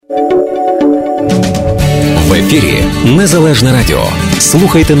ефірі Незалежне Радіо.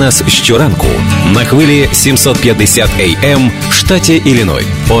 Слухайте нас щоранку на хвилі 750 AM в штаті Ілліной.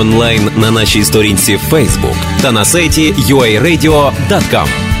 Онлайн на нашій сторінці Facebook та на сайті uaradio.com.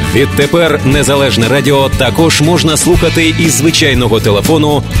 Відтепер Незалежне Радіо також можна слухати із звичайного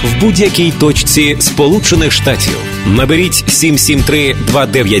телефону в будь-якій точці Сполучених Штатів. Наберіть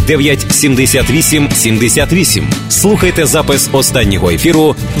 773-299-78-78. Слухайте запис останнього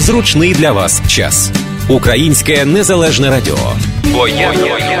ефіру в зручний для вас час. Українське Незалежне Радіо. Бо я...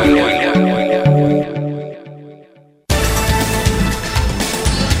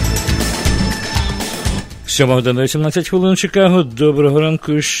 7:18 Чикаго. Доброго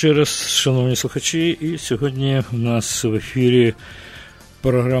ранку ще раз, шановні слухачі. І сьогодні у нас в ефірі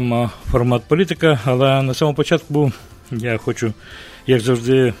програма «Формат політика». Але на самому початку я хочу, як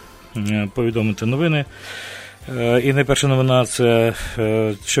завжди, повідомити новини. І найперша новина – це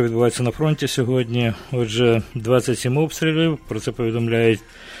що відбувається на фронті сьогодні. Отже, 27 обстрілів, про це повідомляють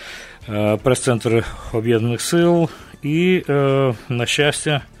прес-центр Об'єднаних сил. І, на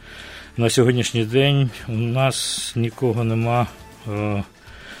щастя, на сьогоднішній день у нас нікого нема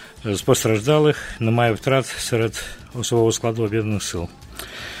з постраждалих, немає втрат серед особового складу Об'єднаних сил.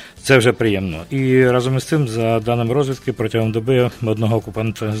 Це вже приємно. І разом із тим, за даними розвідки, протягом доби одного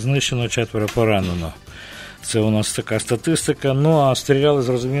окупанта знищено, 4 поранено. Це у нас така статистика. Ну, а стріляли,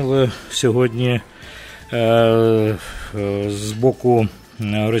 зрозуміло, сьогодні з боку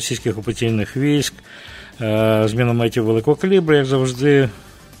російських окупаційних військ, з мінометів великого калібру, як завжди,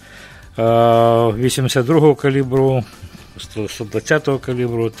 82-го калібру, 120-го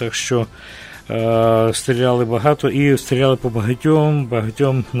калібру, так що стріляли багато і стріляли по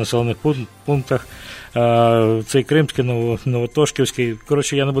багатьом населених пунктах. Цей Кримський, Новотошківський,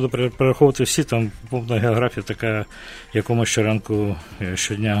 коротше, я не буду перераховувати всі, там повна географія така, яку ми щоранку,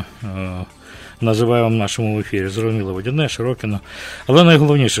 щодня називаємо в нашому ефірі. Зрозуміло, Водяне, Широкино. Але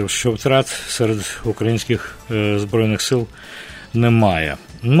найголовніше, що втрат серед українських Збройних сил немає.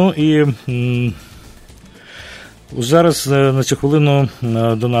 Ну і зараз на цю хвилину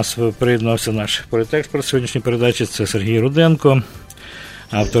до нас приєднався наш політексперт сьогоднішньої передачі. Це Сергій Руденко,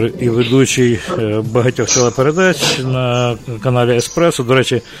 автор і ведучий багатьох телепередач на каналі Еспресо. До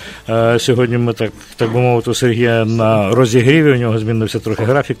речі, сьогодні ми, так би мовити, у Сергія на розігріві, у нього змінився трохи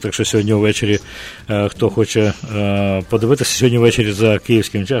графік, так що сьогодні ввечері, хто хоче подивитися, сьогодні ввечері за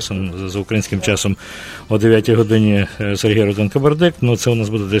київським часом, за українським часом о 9 годині Сергій Руденко-Бардик, ну це у нас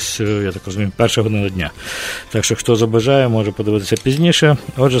буде десь, я так розумію, 1 година дня. Так що хто забажає, може подивитися пізніше.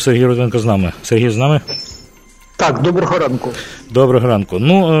 Отже, Сергій Руденко з нами. Сергій з нами? Так, доброго ранку. Доброго ранку.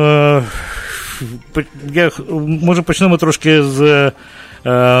 Ну, може почнемо трошки з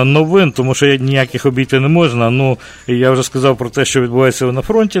новин, тому що ніяких обійти не можна. Ну, я вже сказав про те, що відбувається на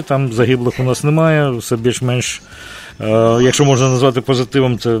фронті, там загиблих у нас немає, все більш-менш, якщо можна назвати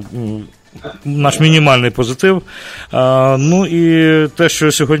позитивом, це наш мінімальний позитив. Ну і те,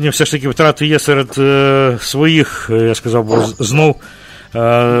 що сьогодні все ж таки втрати є серед своїх, я сказав, бо знов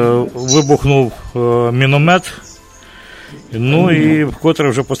вибухнув міномет. Ну і вкотре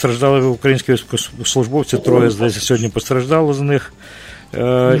вже постраждали українські службовці, 3, здається, сьогодні постраждало з них.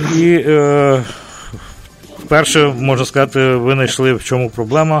 І вперше, можна сказати, винайшли, в чому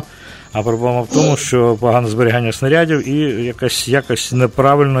проблема. А проблема в тому, що погане зберігання снарядів і якось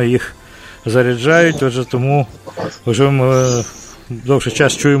неправильно їх заряджають. Отже, тому вже ми довший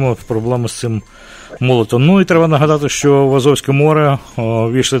час чуємо проблеми з цим молотом. Ну і треба нагадати, що в Азовське море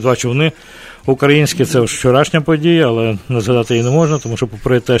війшли 2 човни українські. Це вчорашня подія, але не згадати її не можна, тому що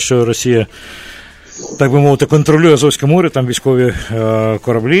попри те, що Росія, так би мовити, контролює Азовське море, там військові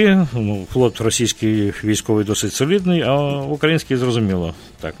кораблі, флот російський військовий досить солідний, а український, зрозуміло,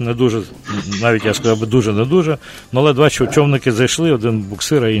 так, не дуже, навіть я сказав би дуже, не дуже, але 2 човники зайшли, один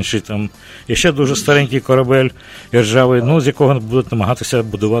буксир, а інший там, і ще дуже старенький корабель, ржавий, ну, з якого будуть намагатися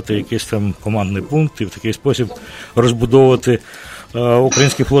будувати якийсь там командний пункт і в такий спосіб розбудовувати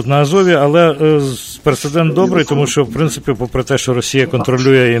український флот на Азові, але прецедент добрий, тому що, в принципі, попри те, що Росія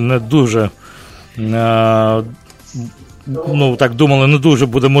контролює і не дуже, ну, так думали, не дуже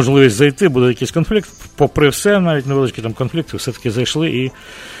буде можливість зайти, буде якийсь конфлікт, попри все, навіть невеличкі там конфлікти, все-таки зайшли, і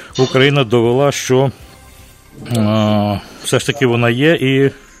Україна довела, що все ж таки вона є,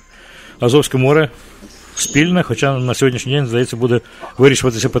 і Азовське море спільне, хоча на сьогоднішній день, здається, буде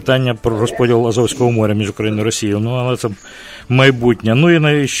вирішуватися питання про розподіл Азовського моря між Україною і Росією. Ну, але це майбутнє.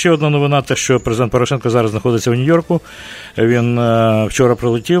 Ну і ще одна новина, те, що президент Порошенко зараз знаходиться в Нью-Йорку. Він вчора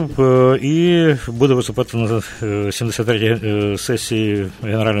прилетів і буде виступати на 73-й сесії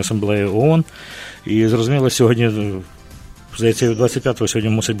Генеральної асамблеї ООН. І, зрозуміло, сьогодні здається, 25-го сьогодні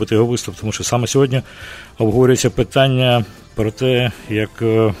мусить бути його виступ, тому що саме сьогодні обговорюється питання про те, як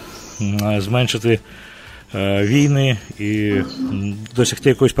зменшити війни і досягти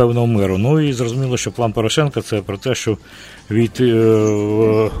якогось певного миру. Ну і зрозуміло, що план Порошенка – це про те, що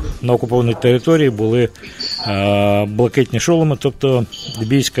на окупованій території були блакитні шоломи, тобто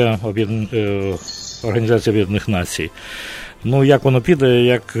Лібійська Організація Об'єднаних Націй. Ну, як воно піде,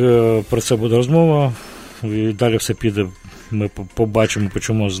 як про це буде розмова, і далі все піде, ми побачимо,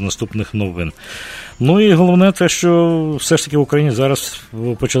 почуємо з наступних новин. Ну і головне те, що все ж таки в Україні зараз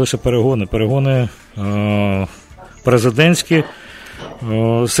почалися перегони президентські.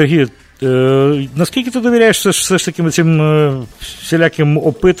 Сергій, наскільки ти довіряєш все ж таки цим всіляким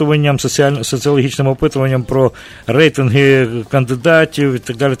опитуванням, соціологічним опитуванням про рейтинги кандидатів і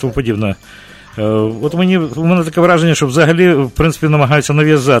так далі тому подібне? От у мене таке враження, що взагалі, в принципі, намагаються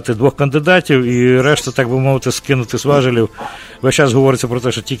нав'язати двох кандидатів і решта, так би мовити, скинути з важелів. Весь час говориться про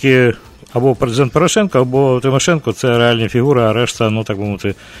те, що тільки або президент Порошенко, або Тимошенко – це реальні фігури, а решта, ну, так би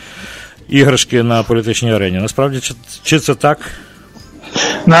мовити, іграшки на політичній арені. Насправді, чи це так?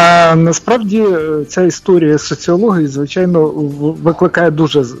 Насправді, ця історія соціології, звичайно, викликає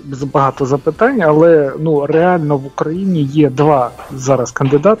дуже багато запитань, але реально в Україні є два зараз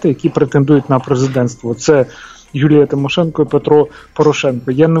кандидати, які претендують на президентство. Це Юлія Тимошенко і Петро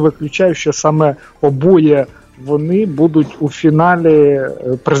Порошенко. Я не виключаю, що саме обоє вони будуть у фіналі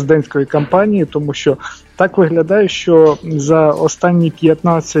президентської кампанії, тому що так виглядає, що за останні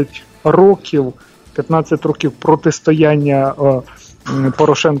 15 років протистояння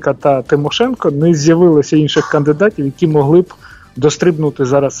Порошенка та Тимошенко не з'явилося інших кандидатів, які могли б дострибнути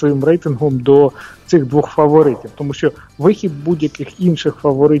зараз своїм рейтингом до цих двох фаворитів. Тому що вихід будь-яких інших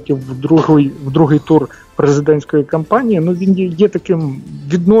фаворитів в другий тур президентської кампанії, він є таким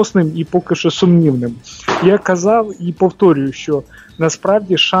відносним і поки що сумнівним. Я казав і повторюю, що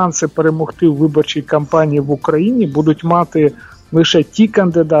насправді шанси перемогти у виборчій кампанії в Україні будуть мати лише ті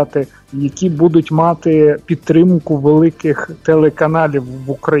кандидати, які будуть мати підтримку великих телеканалів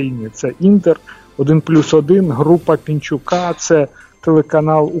в Україні. Це Інтер, 1+1, група Пінчука, це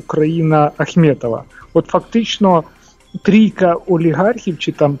телеканал Україна Ахметова. От фактично трійка олігархів,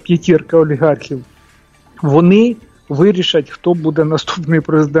 чи там п'ятірка олігархів, вони вирішать, хто буде наступний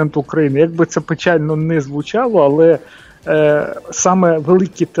президент України. Якби це печально не звучало, але саме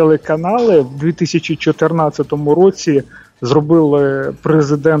великі телеканали в 2014 році зробили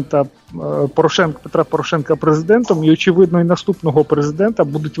президента Петра Порошенка президентом, і, очевидно, і наступного президента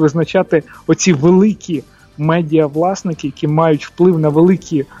будуть визначати оці великі медіавласники, які мають вплив на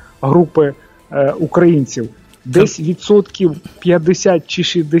великі групи українців. Десь відсотків 50 чи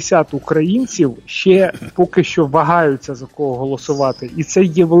 60 українців ще поки що вагаються, за кого голосувати. І це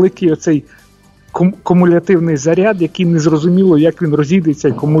є великий оцей кумулятивний заряд, який незрозуміло, як він розійдеться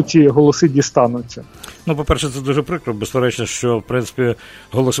і кому ці голоси дістануться. Ну, по-перше, це дуже прикро, безперечно, що, в принципі,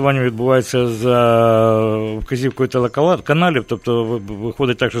 голосування відбувається за вказівкою телеканалів, тобто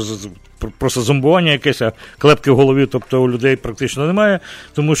виходить так, що просто зомбування якесь, а клепки в голові, тобто у людей практично немає,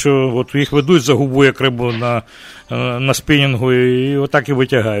 тому що от їх ведуть за губу, як рибу на спінінгу, і отак і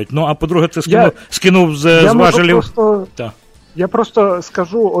витягають. Ну, а по-друге, ти скинув з важелів. Я просто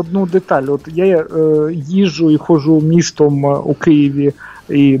скажу одну деталь. От я їжджу і ходжу містом у Києві,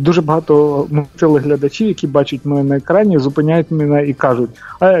 і дуже багато телеглядачів, які бачать мене на екрані, зупиняють мене і кажуть: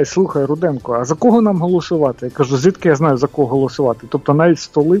 слухай, Руденко, а за кого нам голосувати? Я кажу, звідки я знаю, за кого голосувати? Тобто навіть в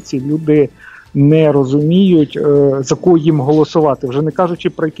столиці люди не розуміють, за кого їм голосувати. Вже не кажучи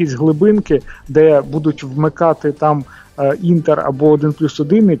про якісь глибинки, де будуть вмикати там Інтер або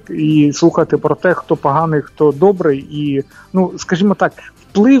 1+1 і слухати про те, хто поганий, хто добрий. І, скажімо так,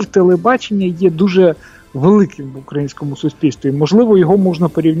 вплив телебачення є дуже великим в українському суспільстві. Можливо, його можна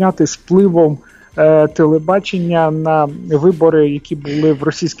порівняти з впливом телебачення на вибори, які були в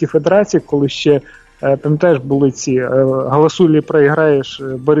Російській Федерації, коли ще, пам'ятаєш, були ці «Голосуй или проіграєш»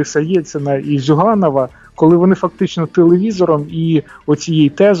 Бориса Єльцина і Зюганова, коли вони фактично телевізором і оцією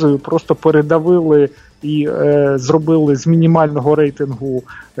тезою просто передавили і зробили з мінімального рейтингу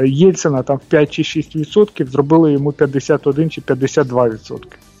Єльцина там в 5 чи 6%, зробили йому 51 чи 52%.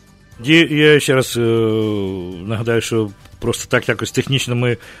 Я ще раз нагадаю, що просто так якось технічно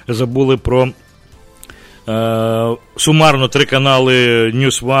ми забули про сумарно 3 канали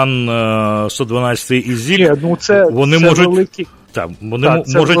News One, 112 і ЗІК. Вони можуть, великий,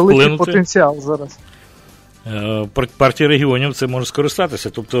 можуть вплинути. Потенціал зараз. Партія регіонів це може скористатися.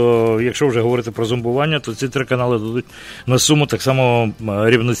 Тобто, якщо вже говорити про зомбування, то ці 3 канали дадуть на суму так само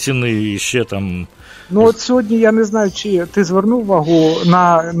рівноцінний ще там Ну от сьогодні я не знаю, чи ти звернув увагу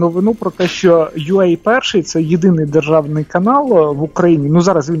на новину про те, що UA1 – це єдиний державний канал в Україні. Ну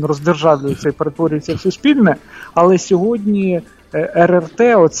зараз він роздержавлюється і перетворюється в суспільне, але сьогодні РРТ,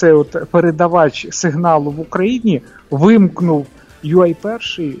 оцей от передавач сигналу в Україні, вимкнув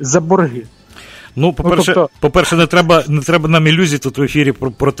UA1 за борги. Ну, по-перше, не треба нам ілюзій тут в ефірі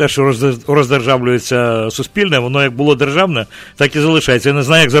про те, що роздержавлюється суспільне, воно як було державне, так і залишається. Я не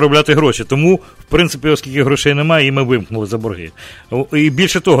знаю, як заробляти гроші. Тому, в принципі, оскільки грошей немає, і ми вимкнули за борги. І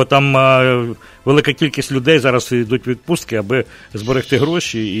більше того, там велика кількість людей зараз йдуть в відпустки, аби зберегти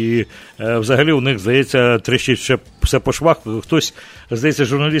гроші, і взагалі у них, здається, трещить ще все по швах. Хтось, здається,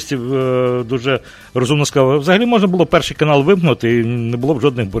 журналістів дуже розумно сказав, взагалі можна було перший канал вимкнути, і не було б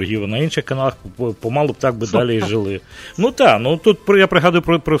жодних боргів, а на інших каналах помалу б так би далі і жили. Ну так, тут я пригадую,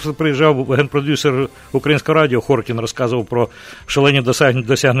 приїжджав генпродюсер Українського радіо, Хоркін розказував про шалені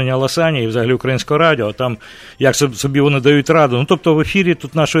досягнення Ласані і взагалі Українського радіо, там як собі вони дають раду. Ну тобто в ефірі,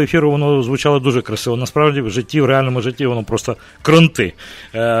 тут нашого ефіру воно звучало дуже красиво. Насправді в реальному житті воно просто кронти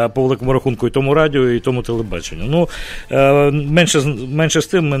по великому рахунку і тому радіо, і тому телебаченню. Ну, менше з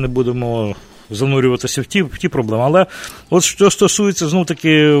тим ми не будемо занурюватися в ті проблеми. Але от що стосується,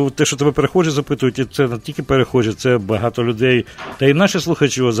 знов-таки, те, що тебе перехожі запитують, і це не тільки перехожі, це багато людей, та й наші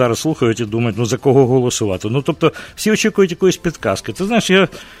слухачі зараз слухають і думають, ну за кого голосувати. Ну, тобто, всі очікують якоїсь підказки. Ти знаєш, я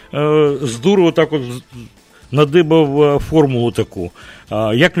з дуру отак от надибав формулу таку,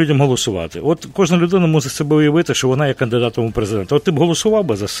 як людям голосувати. От кожна людина може себе уявити, що вона є кандидатом у президента. От ти б голосував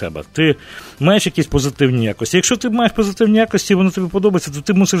би за себе, ти маєш якісь позитивні якості. Якщо ти маєш позитивні якості, воно тобі подобається, то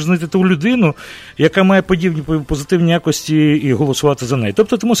ти мусиш знайти ту людину, яка має подібні позитивні якості, і голосувати за неї.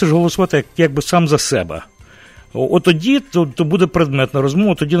 Тобто ти мусиш голосувати якби сам за себе. От тоді то буде предметна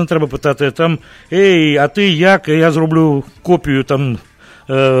розмова, тоді не треба питати там, ей, а ти як, я зроблю копію там,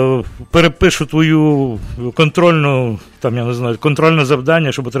 перепишу твою контрольну, там, я не знаю, контрольне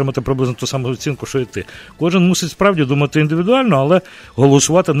завдання, щоб отримати приблизно ту саму оцінку, що і ти. Кожен мусить справді думати індивідуально, але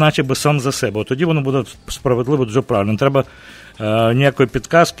голосувати наче би сам за себе. От тоді воно буде справедливо, дуже правильно. Не треба ніякої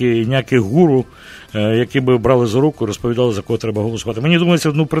підказки, ніяких гуру, які би брали за руку і розповідали, за кого треба голосувати. Мені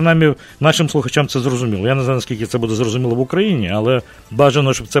думається, ну, принаймні, нашим слухачам це зрозуміло. Я не знаю, наскільки це буде зрозуміло в Україні, але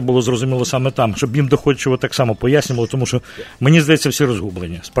бажано, щоб це було зрозуміло саме там, щоб їм доходчиво так само пояснювало, тому що, мені здається, всі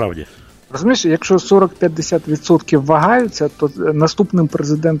розгублені, справді. Розумієш, якщо 40-50% вагаються, то наступним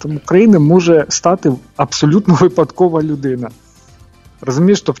президентом України може стати абсолютно випадкова людина.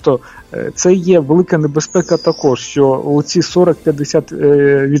 Розумієш, тобто це є велика небезпека також, що оці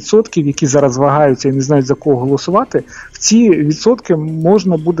 40-50%, які зараз вагаються і не знають, за кого голосувати, в ці відсотки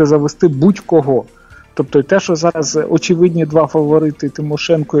можна буде завести будь-кого. Тобто те, що зараз очевидні два фаворити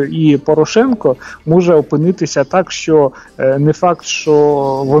Тимошенко і Порошенко, може опинитися так, що не факт,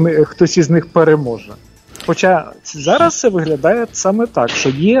 що хтось із них переможе. Хоча зараз це виглядає саме так, що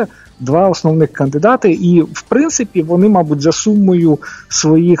є два основних кандидати, і, в принципі, вони, мабуть, за сумою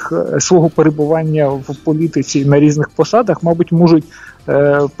свого перебування в політиці на різних посадах, мабуть, можуть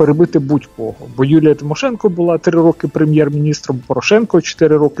перебити будь-кого. Бо Юлія Тимошенко була 3 роки прем'єр-міністром, Порошенко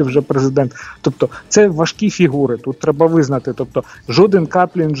 4 роки вже президент. Тобто це важкі фігури, тут треба визнати. Тобто жоден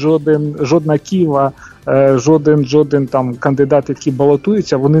Каплін, жодна Ківа, жоден там кандидат, який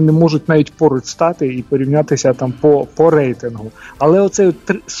балотується, вони не можуть навіть поруч стати і порівнятися там по рейтингу. Але оце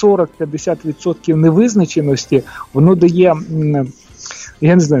 40-50% невизначеності, воно дає,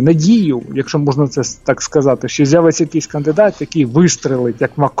 я не знаю, надію, якщо можна це так сказати, що з'явиться якийсь кандидат, який вистрелить,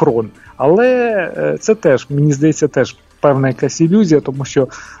 як Макрон. Але це теж, мені здається, теж певна якась ілюзія, тому що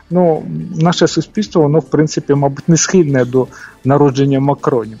наше суспільство, воно, в принципі, мабуть, не схильне до народження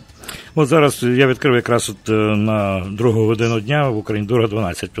Макронів. От зараз я відкрив якраз на 2 годину дня в Україні,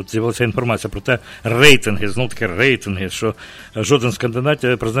 2:12. Тут з'явилася інформація про те, рейтинги, знов-таки рейтинги, що жоден з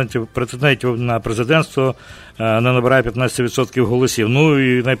претендентів на президентство не набирає 15% голосів. Ну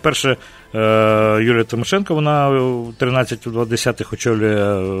і найперше, Юлія Тимошенко, вона 13,2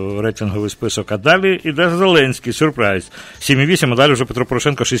 очолює рейтинговий список, а далі іде Зеленський, сюрприз, 7,8, а далі вже Петро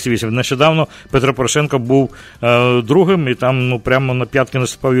Порошенко 6,8. Нещодавно Петро Порошенко був другим, і там прямо на п'ятки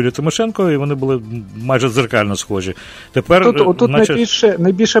наступав Юлія Тимошенко, і вони були майже дзеркально схожі. Тепер, тут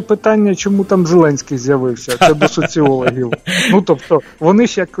найбільше питання, чому там Зеленський з'явився, це до соціологів. Тобто, вони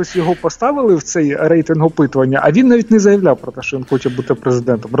ж якось його поставили в цей рейтинг опитування, а він навіть не заявляв про те, що він хоче бути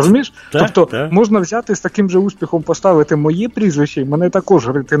президентом. Розумієш? Тобто, можна взяти з таким же успіхом поставити моє прізвище і мене також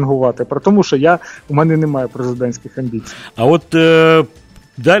рейтингувати, тому що у мене немає президентських амбіцій. А от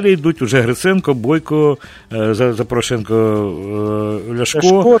Далі йдуть уже Гриценко, Бойко, за Порошенко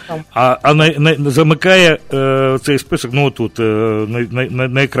Ляшко, а замикає цей список, ну отут,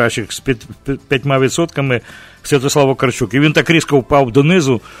 найкращих з 5% Святослав Вакарчук. І він так різко впав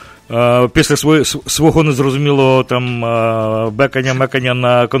донизу, після свого незрозумілого там бекання-мекання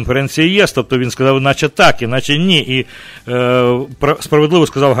на конференції ЄС, тобто він сказав, наче так, іначе ні, і справедливо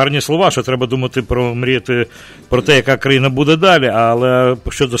сказав гарні слова, що треба думати мріяти про те, яка країна буде далі, але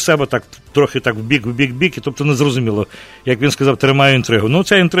щодо себе так трохи так в бік, і тобто незрозуміло, як він сказав, тримає інтригу. Ну,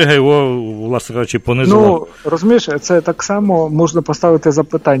 ця інтрига його, власне кажучи, понизила. Ну, розумієш, це так само можна поставити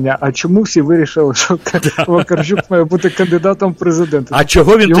запитання, а чому всі вирішили, що Вакарчук має бути кандидатом в президенти? А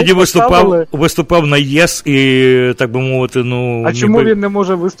чого він тоді виступав на ЄС і, так би мовити, ну... А чому він не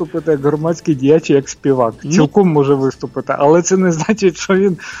може виступити як громадський діяч, як співак? Цілком може виступити, але це не значить, що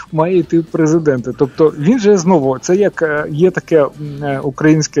він має йти в президенти. Тобто він же знову, це як є таке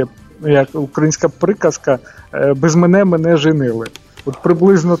українська приказка «без мене женили». От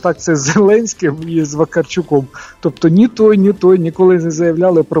приблизно так це з Зеленським і з Вакарчуком. Тобто ні той ніколи не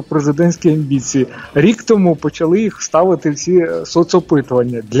заявляли про президентські амбіції. Рік тому почали їх ставити всі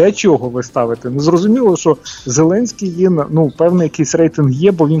соцопитування. Для чого ви ставите? Ну, зрозуміло, що Зеленський є, ну, певний якийсь рейтинг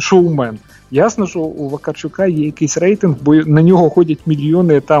є, бо він шоумен. Ясно, що у Вакарчука є якийсь рейтинг, бо на нього ходять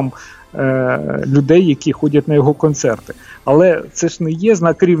мільйони там людей, які ходять на його концерти. Але це ж не є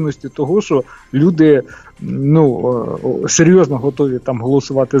знак рівності того, що люди, ну, серйозно готові там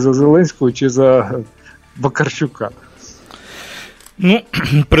голосувати за Зеленського чи за Вакарчука. Ну,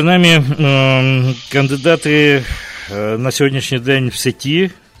 принаймні, кандидати на сьогоднішній день в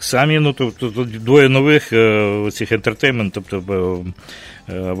сеті самі, ну, тобто двоє нових цих ентертеймент, тобто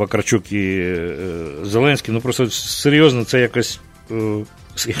Вакарчук і Зеленський, ну, просто серйозно, це якось,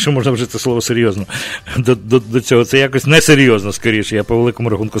 якщо можна вжити слово серйозно, до цього, це якось несерйозно, скоріше, я по великому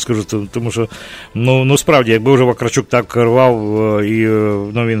рахунку скажу, тому що, ну справді, якби вже Вакарчук так рвав, і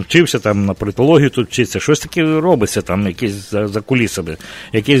ну, він вчився там на політологію, тут вчиться, щось таке робиться там, якісь за кулісами,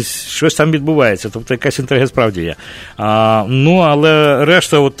 щось там відбувається, тобто якась інтрига справді є. Ну, але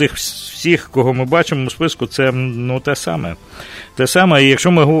решта от тих всіх, кого ми бачимо у списку, це, ну, те саме. Те саме, і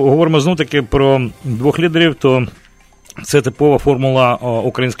якщо ми говоримо знов-таки про двох лідерів, то це типова формула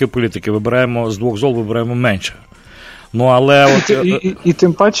української політики. Вибираємо з двох зол, вибираємо менше. Ну, але і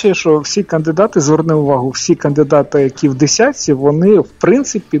тим паче, що всі кандидати, зверни увагу, всі кандидати, які в десятці, вони, в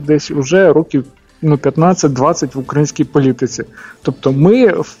принципі, десь уже років 15-20 в українській політиці. Тобто ми,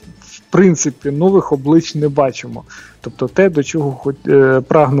 в принципі, нових облич не бачимо. Тобто те, до чого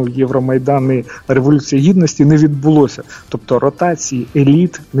прагнув Євромайдан і Революція Гідності, не відбулося. Тобто ротації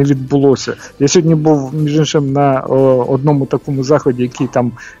еліт не відбулося. Я сьогодні був, між іншим, на одному такому заході, який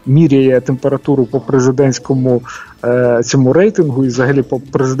там міряє температуру по президентському цьому рейтингу і взагалі по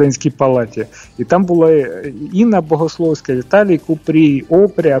президентській палаті. І там була Інна Богословська, Віталій Купрій,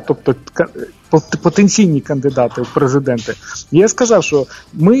 Опря, тобто потенційні кандидати в президенти. І я сказав, що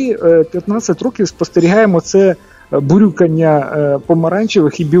ми 15 років спостерігаємо це бурюкання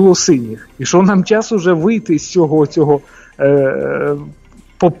помаранчевих і білосиніх. І що нам час уже вийти з цього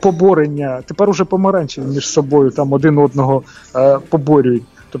поборення. Тепер уже помаранчеві між собою там один одного поборюють.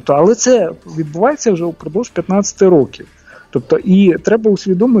 Тобто, але це відбувається вже упродовж 15 років. Тобто, і треба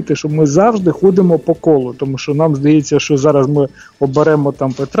усвідомити, що ми завжди ходимо по колу, тому що нам здається, що зараз ми оберемо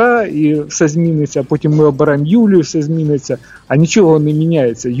там Петра і все зміниться, а потім ми оберемо Юлію, все зміниться, а нічого не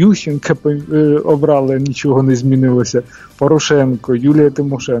міняється. Ющенка обрали, нічого не змінилося. Порошенко, Юлія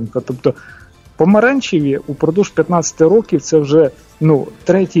Тимошенко. Тобто, помаранчеві упродовж 15 років це вже,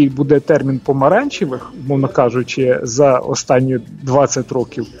 третій буде термін помаранчевих, мовно кажучи, за останні 20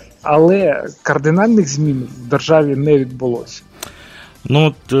 років. Але кардинальних змін в державі не відбулося.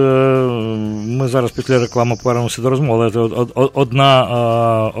 Ми зараз після реклами повернемося до розмови, але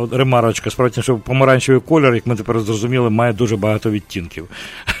одна ремарочка. Справді, що помаранчевий кольор, як ми тепер зрозуміли, має дуже багато відтінків.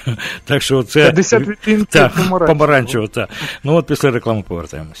 Так що це 50 відтінків помаранчевого. Так. Після реклами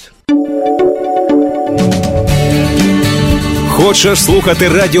повертаємося. Хочеш слухати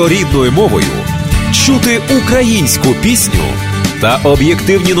радіо рідною мовою? Чути українську пісню? Та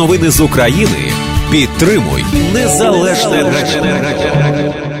об'єктивні новини з України? Підтримуй Незалежне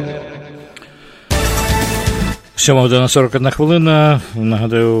радіо. 7:41 хвилина.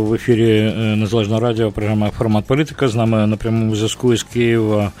 Нагадаю, в ефірі Незалежного радіо, програма «Формат політика». З нами на прямому зв'язку із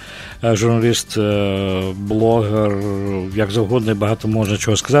Києва журналіст, блогер, як завгодно, багато можна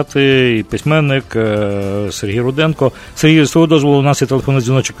чого сказати, і письменник Сергій Руденко. Сергій, з твого дозволу, у нас є телефонний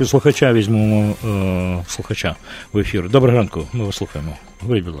дзвіночок від слухача. Візьмемо слухача в ефір. Доброго ранку, ми вас слухаємо.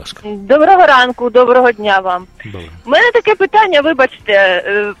 Говоріть, будь ласка. Доброго ранку, доброго дня вам. Добре. У мене таке питання, вибачте,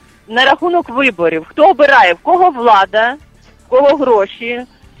 на рахунок виборів. Хто обирає, в кого влада, в кого гроші,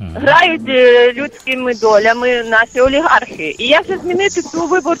 грають людськими долями наші олігархи. І як же змінити цю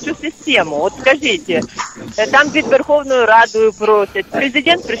виборчу систему? От скажіть, там під Верховною Радою просять,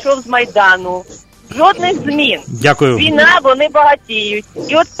 президент прийшов з Майдану, жодних змін. Дякую. Війна, вони багатіють.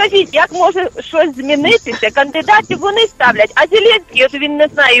 І от скажіть, як може щось змінитися? Кандидатів вони ставлять, а Зеленський, от він не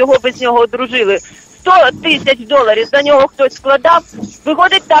знає, його без нього одружили. $100 тисяч за нього хтось складав.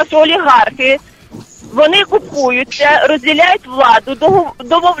 Виходить так, що олігархи, вони купуються, розділяють владу,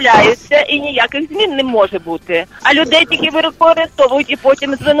 домовляються, і ніяких змін не може бути. А людей тільки використовують і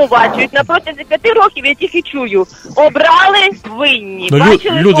потім звинувачують. На протязі 5 років я тільки чую, обрали винні,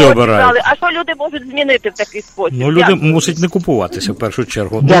 бачили, люди обирають. А що люди можуть змінити в такий спосіб? Ну, люди мусять не купуватися в першу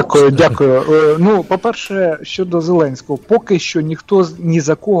чергу. Дякую. Ну, по-перше, щодо Зеленського, поки що ніхто ні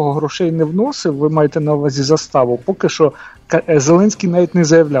за кого грошей не вносив, ви маєте на увазі заставу, поки що Зеленський навіть не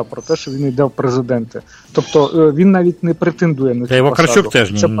заявляв про те, що він йде в президенти. Тобто він навіть не претендує на цю посаду. Вакарчук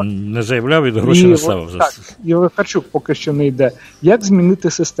теж не заявляв і гроші не ставив. Так, і Вакарчук поки що не йде. Як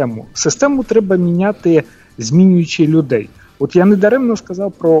змінити систему? Систему треба міняти, змінюючи людей. От я недаремно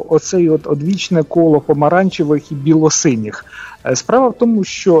сказав про оцей одвічне коло помаранчевих і білосиніх. Справа в тому,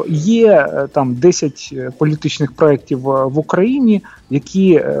 що є там 10 політичних проєктів в Україні,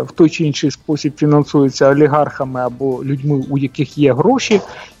 які в той чи інший спосіб фінансуються олігархами або людьми, у яких є гроші,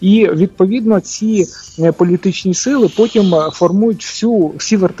 і відповідно ці політичні сили потім формують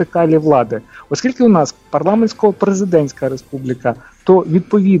всі вертикалі влади. Оскільки у нас парламентсько-президентська республіка, то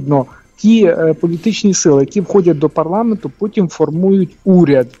відповідно ті політичні сили, які входять до парламенту, потім формують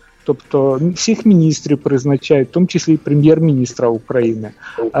уряд. Тобто всіх міністрів призначають, в тому числі і прем'єр-міністра України.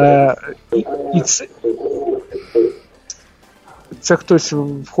 І це хтось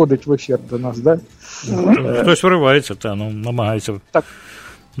входить в ефір до нас, так? Да? Хтось виривається, намагається. Так.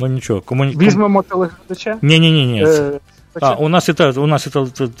 Ну нічого. Візьмемо телеглядача? Ні. У нас і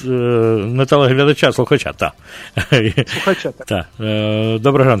не телеглядача, а слухача, так. Слухача, так. Так.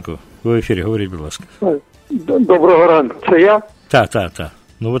 Доброго ранку. Ви в ефірі, говоріть, будь ласка. Доброго ранку. Це я? Так.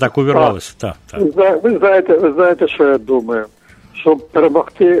 Ну ви так увірвалися. Так. Ви знаєте, що я думаю? Щоб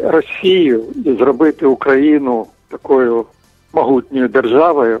перемогти Росію і зробити Україну такою могутньою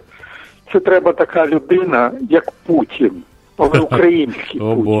державою, це треба така людина, як Путін. Але український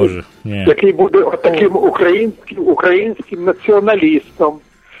О, Путін, Боже, який буде таким українським націоналістом,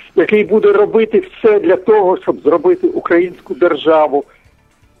 який буде робити все для того, щоб зробити українську державу.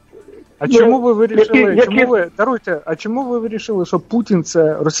 А чому ви вирішили, чому ви вирішили, що Путін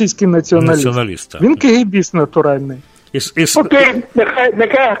це російський націоналіст? Він кегебіст натуральний. Окей,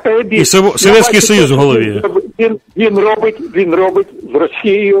 нехай кегебіст. І Совєтський Союз в голові. Він робить з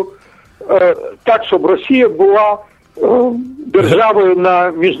Росією так, щоб Росія була державою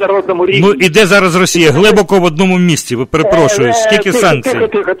на міжнародному рівні. Ну, і де зараз Росія? Глибоко в одному місці, ви перепрошую. Скільки санкцій?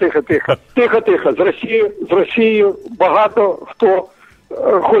 Тихо. З Росією багато хто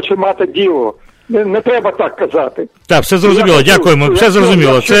хоче мати діло. Не треба так казати. Так, все зрозуміло, дякуємо. Все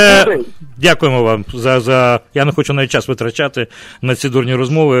зрозуміло. Дякуємо вам за... Я не хочу навіть час витрачати на ці дурні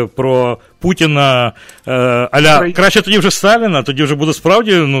розмови про Путіна. Краще тоді вже Сталіна, тоді вже буде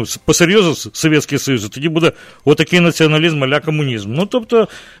справді, по-серйозу Совєтський Союз, тоді буде отакий націоналізм а-ля комунізм. Ну, тобто,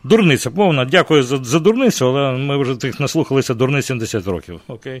 дурниця, повна. Дякую за дурницю, але ми вже тих наслухалися дурниць 70 років.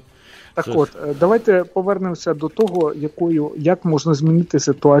 Окей? Так от, давайте повернемося до того, як можна змінити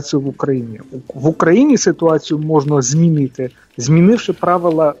ситуацію в Україні. В Україні ситуацію можна змінити, змінивши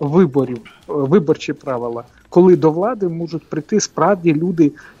правила виборів, виборчі правила, коли до влади можуть прийти справді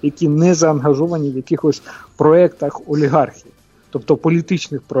люди, які не заангажовані в якихось проєктах олігархів, тобто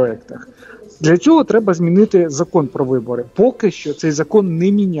політичних проєктах. Для цього треба змінити закон про вибори. Поки що цей закон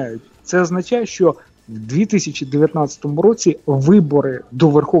не міняють. Це означає, що в 2019 році вибори до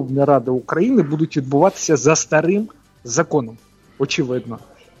Верховної Ради України будуть відбуватися за старим законом, очевидно.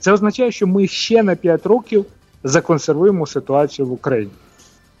 Це означає, що ми ще на 5 років законсервуємо ситуацію в Україні.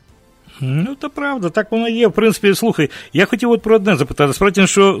 Ну, це правда, так воно є. В принципі, слухай, я хотів про одне запитати. Справді,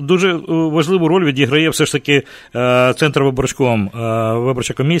 що дуже важливу роль відіграє все ж таки Центр виборчком,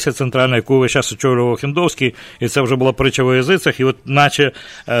 виборча комісія центральна, яку весь час очолював Хіндовський, і це вже була притча во язицях, і от наче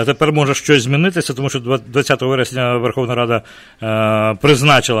тепер може щось змінитися, тому що 20 вересня Верховна Рада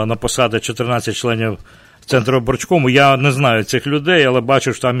призначила на посади 14 членів Центру виборчкому. Я не знаю цих людей, але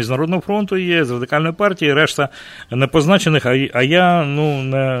бачу, що там із Народного фронту є, з Радикальної партії, решта непозначених, а я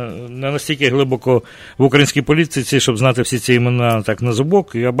не настільки глибоко в українській політиці, щоб знати всі ці імена так на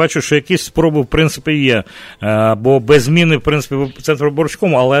зубок. Я бачу, що якісь спроби, в принципі, є. Бо без зміни, в принципі, в Центру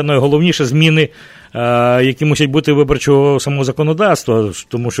виборчкому, але найголовніше зміни, які мусять бути виборчого самого законодавства,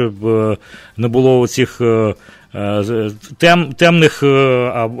 тому що не було цих темних,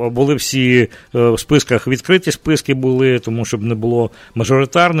 а були всі в списках, відкриті списки були, тому щоб не було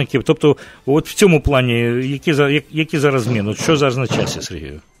мажоритарників. Тобто, от в цьому плані, які зараз зміни? Що зараз на часі,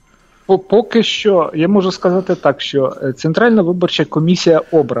 Сергію? Поки що, я можу сказати так, що Центральна виборча комісія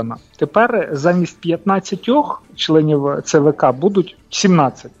обрана. Тепер замість 15 членів ЦВК будуть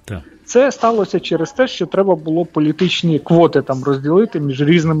 17. Так. Це сталося через те, що треба було політичні квоти там розділити між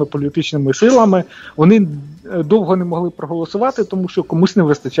різними політичними силами. Вони довго не могли проголосувати, тому що комусь не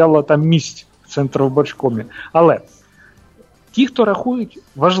вистачало там місць в Центровиборчкомі. Але ті, хто рахують,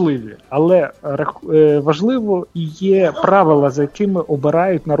 важливі. Але важливо і є правила, за якими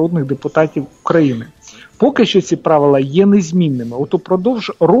обирають народних депутатів України. Поки що ці правила є незмінними. От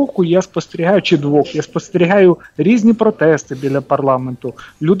упродовж року я спостерігаю, чи двох, я спостерігаю різні протести біля парламенту.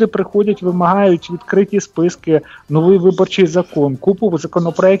 Люди приходять, вимагають відкриті списки, новий виборчий закон, купу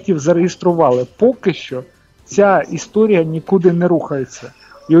законопроєктів зареєстрували. Поки що ця історія нікуди не рухається.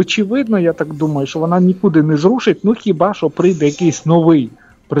 І очевидно, я так думаю, що вона нікуди не зрушить, ну хіба що прийде якийсь новий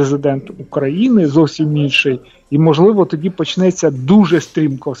президент України, зовсім інший, і, можливо, тоді почнеться дуже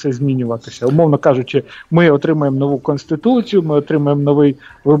стрімко все змінюватися. Умовно кажучи, ми отримаємо нову Конституцію, ми отримаємо новий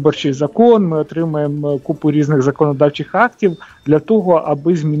виборчий закон, ми отримаємо купу різних законодавчих актів для того,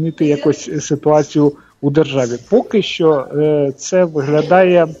 аби змінити якось ситуацію у державі. Поки що це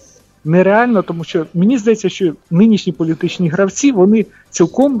виглядає нереально, тому що мені здається, що нинішні політичні гравці, вони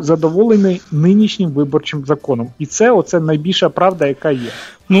цілком задоволені нинішнім виборчим законом. І це найбільша правда, яка є.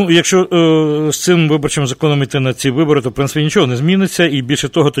 Ну, якщо з цим виборчим законом йти на ці вибори, то, в принципі, нічого не зміниться. І більше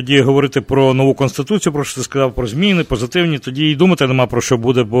того, тоді говорити про нову Конституцію, про що ти сказав, про зміни, позитивні, тоді і думати нема про що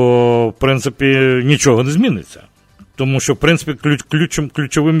буде, бо, в принципі, нічого не зміниться. Тому що, в принципі,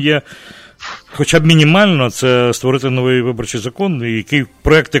 ключовим є хоча б мінімально це створити новий виборчий закон,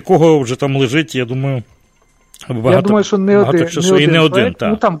 проєкт якого вже там лежить, я думаю, я думаю, що не один проєкт.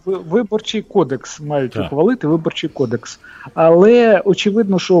 Ну, там виборчий кодекс мають ухвалити, виборчий кодекс. Але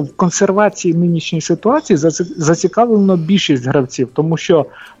очевидно, що в консервації нинішньої ситуації зацікавлено більшість гравців, тому що,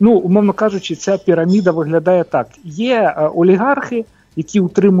 ну, умовно кажучи, ця піраміда виглядає так. Є олігархи, які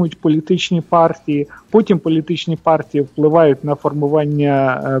утримують політичні партії, потім політичні партії впливають на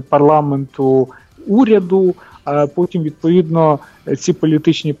формування парламенту, уряду, а потім, відповідно, ці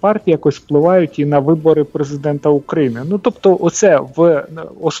політичні партії якось впливають і на вибори президента України. Ну, тобто, оце в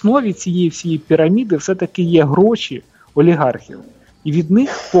основі цієї всієї піраміди все-таки є гроші олігархів. І від них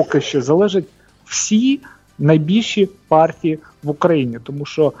поки що залежать всі найбільші партії в Україні, тому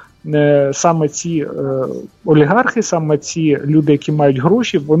що саме ці олігархи, саме ці люди, які мають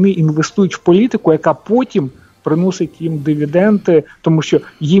гроші, вони інвестують в політику, яка потім приносить їм дивіденди, тому що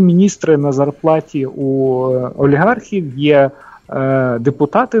є міністри на зарплаті у олігархів, є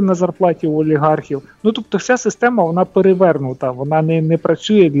депутати на зарплаті у олігархів. Ну, тобто вся система, вона перевернута, вона не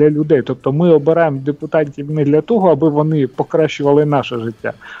працює для людей. Тобто ми обираємо депутатів не для того, аби вони покращували наше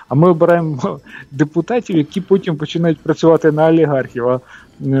життя, а ми обираємо депутатів, які потім починають працювати на олігархів. А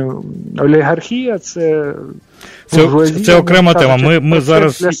олігархія – це окрема тема. Ми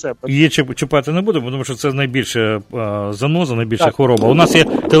зараз її чіпати не будемо, тому що це найбільша заноза, найбільша хвороба. У нас є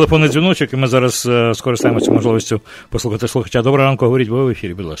телефонний дзвіночок, і ми зараз скористаємося можливістю послухати слухача. Доброго ранку, говоріть, ви в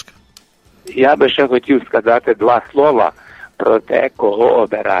ефірі, будь ласка. Я би ще хотів сказати два слова про те, кого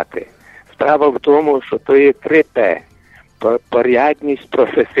обирати. Справа в тому, що то є 3П. Порядність,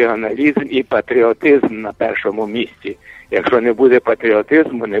 професіоналізм і патріотизм на першому місці. Якщо не буде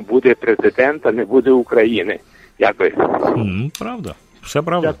патріотизму, не буде президента, не буде України. Дякую. Правда. Все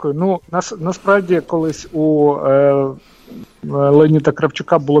правда. Дякую. Ну, насправді, колись у Леоніда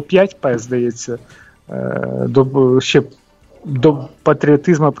Кравчука було 5 П, здається, ще до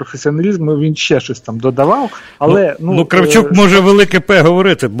патріотизму, професіоналізму він ще щось там додавав, але... Кравчук може велике П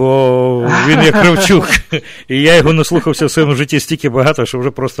говорити, бо він як Кравчук, і я його наслухався в своєму житті стільки багато, що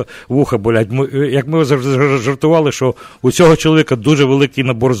вже просто вуха болять. Як ми жартували, що у цього чоловіка дуже великий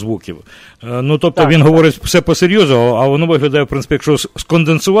набор звуків. Тобто він говорить все по-серйозу, а воно виглядає, в принципі, якщо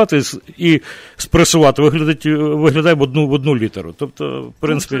сконденсувати і спресувати, виглядає в одну літеру. Тобто, в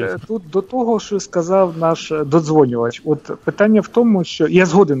принципі... Тут до того, що сказав наш додзвонювач, от питання в тому, що я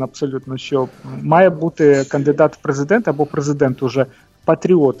згоден абсолютно, що має бути кандидат в президент або президент уже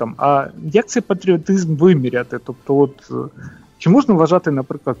патріотом. А як цей патріотизм виміряти? Тобто, чи можна вважати,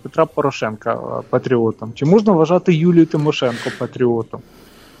 наприклад, Петра Порошенка патріотом? Чи можна вважати Юлію Тимошенко патріотом?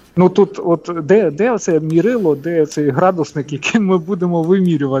 Тут де оце мірило, де цей градусник, яким ми будемо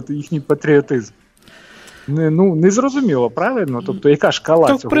вимірювати їхній патріотизм? Не зрозуміло, правильно? Тобто, яка шкала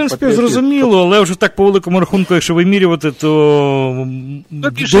цього в принципі, патріотизму? Зрозуміло, але вже так по великому рахунку, якщо вимірювати, то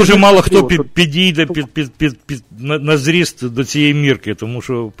дуже мало хто підійде на зріст до цієї мірки, тому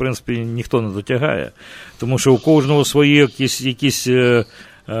що, в принципі, ніхто не дотягає. Тому що у кожного свої якісь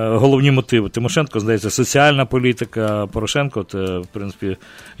головні мотиви. Тимошенко, здається, соціальна політика, Порошенко, це, в принципі,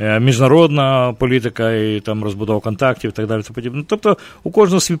 міжнародна політика і там розбудова контактів і так далі. Тобто, у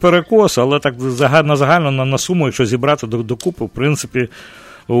кожного свій перекос, але так загально на суму, якщо зібрати докупи, в принципі,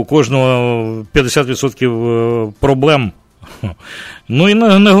 у кожного 50% проблем. І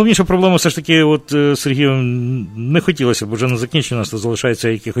найголовніша проблема все ж таки, Сергію, не хотілося б вже на закінчення, у нас залишається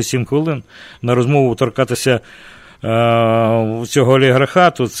якихось 7 хвилин на розмову торкатися цього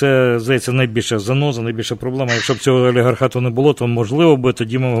олігархату. Це, здається, найбільша заноза, найбільша проблема. Якщо б цього олігархату не було, то можливо би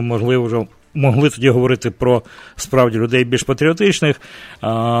тоді ми могли тоді говорити про справді людей більш патріотичних,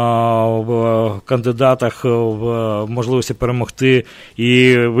 в кандидатах, в можливості перемогти,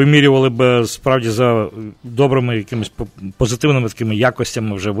 і вимірювали б справді за добрими якимись позитивними такими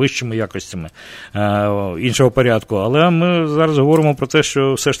якостями, вже вищими якостями іншого порядку. Але ми зараз говоримо про те,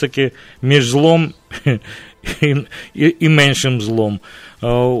 що все ж таки між злом і меншим злом.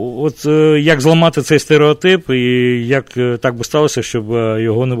 Як зламати цей стереотип, і як так би сталося, щоб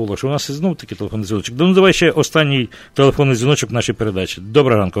його не було. Що у нас знову такий телефонний дзвіночок. Давай ще останній телефонний дзвіночок в нашій передачі.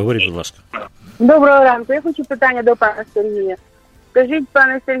 Доброго ранку, говоріть, будь ласка. Доброго ранку. Я хочу питання до пана Сергія. Скажіть,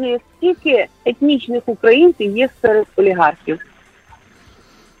 пане Сергію, скільки етнічних українців є серед олігархів?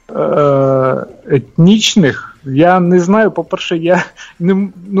 Етнічних? Я не знаю. По-перше, я не...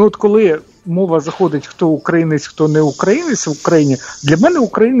 коли мова заходить, хто українець, хто не українець в Україні, для мене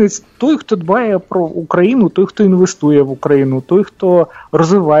українець той, хто дбає про Україну, той, хто інвестує в Україну, той, хто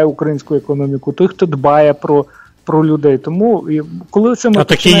розвиває українську економіку, той, хто дбає про людей. Тому, коли це ми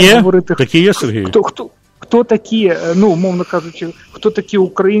починаємо говорити... Такі є, Сергій? Хто такі, умовно кажучи, хто такі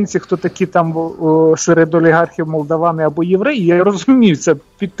українці, хто такі там серед олігархів молдавани або євреї, я розумію, це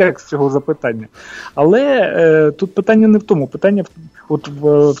підтекст цього запитання. Але тут питання не в тому. Питання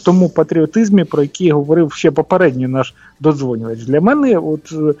в тому патріотизмі, про який говорив ще попередній наш додзвонювач. Для мене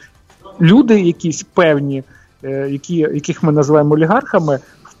люди якісь певні, яких ми називаємо олігархами,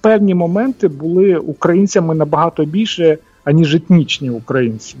 в певні моменти були українцями набагато більше, аніж етнічні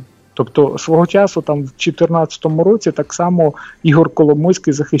українці. Тобто свого часу там в 2014 році так само Ігор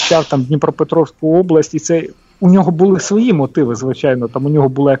Коломойський захищав там Дніпропетровську область, і це у нього були свої мотиви, звичайно, там у нього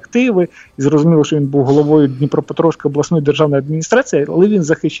були активи, і зрозуміло, що він був головою Дніпропетровської обласної державної адміністрації, але він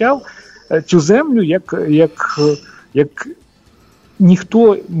захищав цю землю як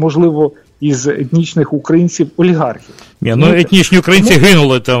ніхто, можливо, із етнічних українців-олігархів. Етнічні українці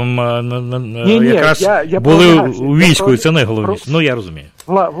гинули там, якраз були у війську, і це найголовніше. Я розумію.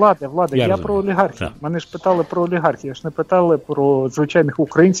 Влада, я про олігархів. Мене ж питали про олігархів, я ж не питали про звичайних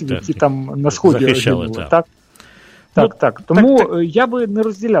українців, які там на Сході гинули. Так. Тому я би не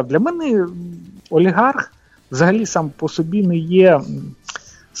розділяв. Для мене олігарх взагалі сам по собі не є,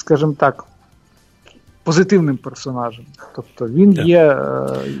 скажімо так, позитивним персонажем. Тобто він є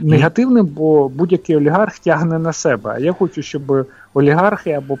негативним, бо будь-який олігарх тягне на себе. А я хочу, щоб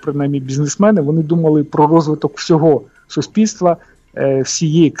олігархи або принаймні бізнесмени, вони думали про розвиток всього суспільства,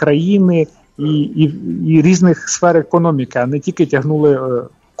 всієї країни і різних сфер економіки, а не тільки тягнули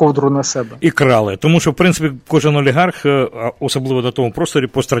ковдру на себе. І крали. Тому що, в принципі, кожен олігарх, особливо на тому просторі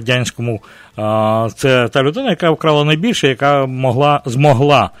пострадянському, це та людина, яка вкрала найбільше, яка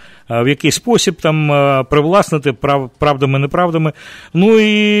змогла в який спосіб там привласнити правдами, неправдами. Ну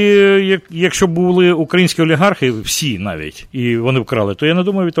і якщо були українські олігархи, всі навіть, і вони вкрали, то я не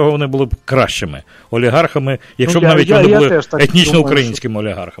думаю, від того вони були б кращими олігархами, якщо б навіть вони були етнічно українськими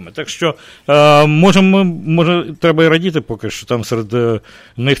олігархами. Так що, може, треба і радіти поки що, там серед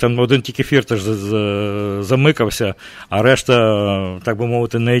них там один тільки Фір теж замикався, а решта, так би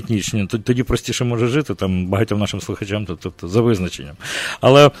мовити, не етнічні. Тоді простіше може жити, там, багатьом нашим слухачам, тобто за визначенням.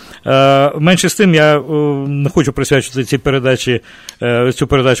 Але менше з тим, я не хочу присвячувати цю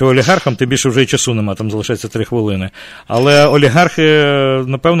передачу олігархам, тим більше вже і часу нема, там залишається 3 хвилини. Але олігархи,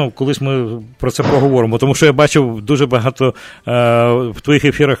 напевно, колись ми про це поговоримо, тому що я бачив дуже багато в твоїх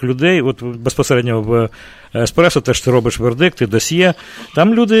ефірах людей, от безпосередньо в Еспресо, теж ти робиш вердикти, досьє,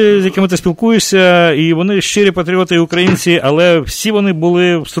 там люди, з якими ти спілкуєшся, і вони щирі патріоти і українці, але всі вони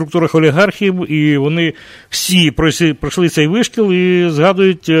були в структурах олігархів, і вони всі пройшли цей вишкіл і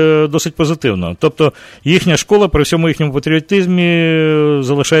згадують досить позитивно. Тобто їхня школа при всьому їхньому патріотизмі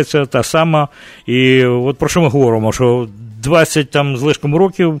залишається та сама. І от про що ми говоримо, що 20 там з лишком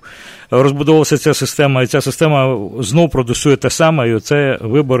років розбудовувалася ця система, і ця система знов продюсує те саме, і оце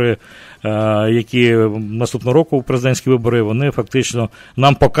вибори, які наступного року, президентські вибори, вони фактично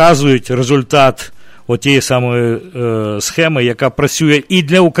нам показують результат отієї самої схеми, яка працює і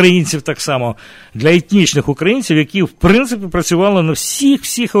для українців так само, для етнічних українців, які, в принципі, працювали на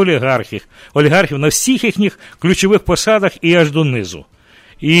всіх олігархів, на всіх їхніх ключових посадах і аж донизу.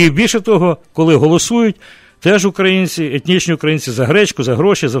 І більше того, коли голосують, теж українці, етнічні українці за гречку, за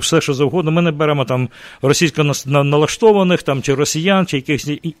гроші, за все, що завгодно. Ми не беремо там російсько налаштованих, там, чи росіян, чи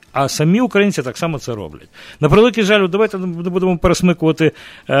якихось, а самі українці так само це роблять. На превеликий жаль, давайте не будемо пересмикувати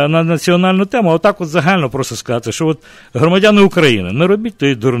на національну тему, а отак от загально просто сказати, що от громадяни України, не робіть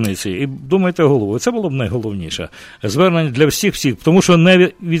тої дурниці і думайте головою. Це було б найголовніше. Звернення для всіх, тому що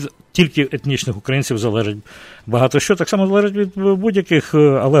не від тільки етнічних українців залежить багато що, так само залежить від будь-яких,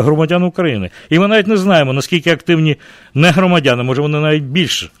 але громадян України. І ми навіть не знаємо, наскільки активні не громадяни, може вони навіть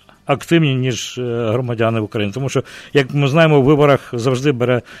більш активні, ніж громадяни України. Тому що, як ми знаємо, в виборах завжди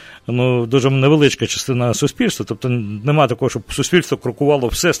бере дуже невеличка частина суспільства, тобто нема такого, щоб суспільство крокувало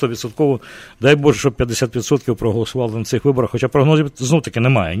все 100%, дай Боже, щоб 50% проголосували на цих виборах, хоча прогнозів знов-таки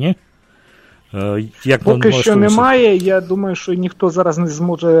немає, ні? Поки що немає, я думаю, що ніхто зараз не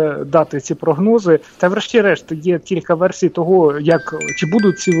зможе дати ці прогнози. Та врешті-решт є кілька версій того, чи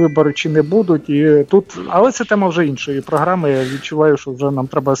будуть ці вибори, чи не будуть. І тут, але це тема вже іншої програми, я відчуваю, що вже нам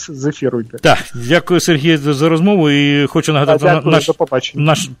треба з ефіру йти. Так, дякую, Сергій, за розмову, і хочу нагадати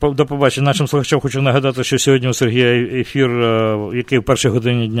до побачення нашим слухачам, хочу нагадати, що сьогодні у Сергія ефір, який в першій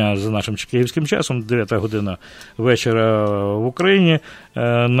годині дня за нашим київським часом, 9 година вечора в Україні,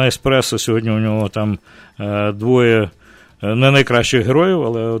 на Еспресо. Сьогодні у нього там двоє не найкращих героїв,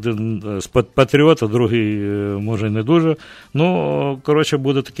 але один патріот, а другий, може, і не дуже. Коротше,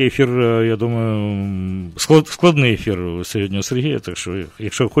 буде такий ефір, я думаю, складний ефір сьогодні у Сергія, так що,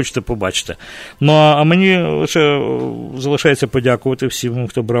 якщо хочете, побачите. А мені лише залишається подякувати всім,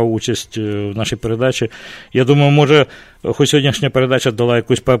 хто брав участь в нашій передачі. Я думаю, може, хоч сьогоднішня передача дала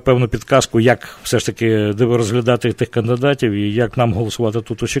якусь певну підказку, як все ж таки розглядати тих кандидатів і як нам голосувати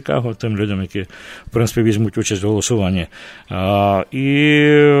тут у Чикаго, тим людям, які, в принципі, візьмуть участь в голосуванні. І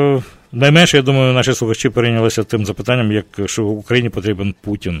найменше, я думаю, наші слухачі перейнялися тим запитанням, що в Україні потрібен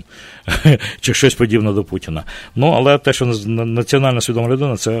Путін, чи щось подібне до Путіна. Але те, що національно свідома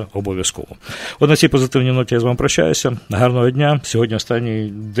людина, це обов'язково. От на цій позитивній ноті я з вами прощаюся. Гарного дня. Сьогодні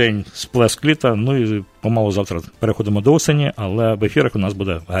останній день сплеск літа, і помалу завтра переходимо до осені, але в ефірах у нас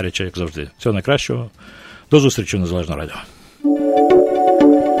буде гаряче, як завжди. Всього найкращого. До зустрічі на Незалежного радіо.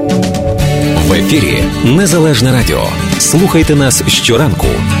 В ефірі Незалежне радіо. Слухайте нас щоранку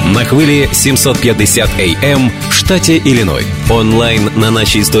на хвилі 750 AM в штаті Ілліной. Онлайн на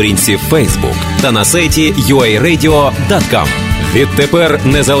нашій сторінці Facebook та на сайті uaradio.com. Відтепер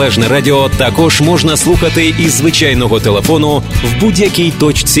Незалежне радіо також можна слухати із звичайного телефону в будь-якій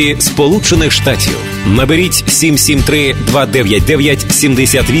точці Сполучених Штатів. Наберіть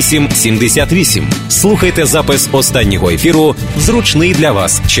 773-299-78-78. Слухайте запис останнього ефіру в зручний для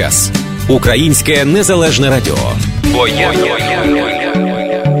вас час. Українське Незалежне радіо. Бо я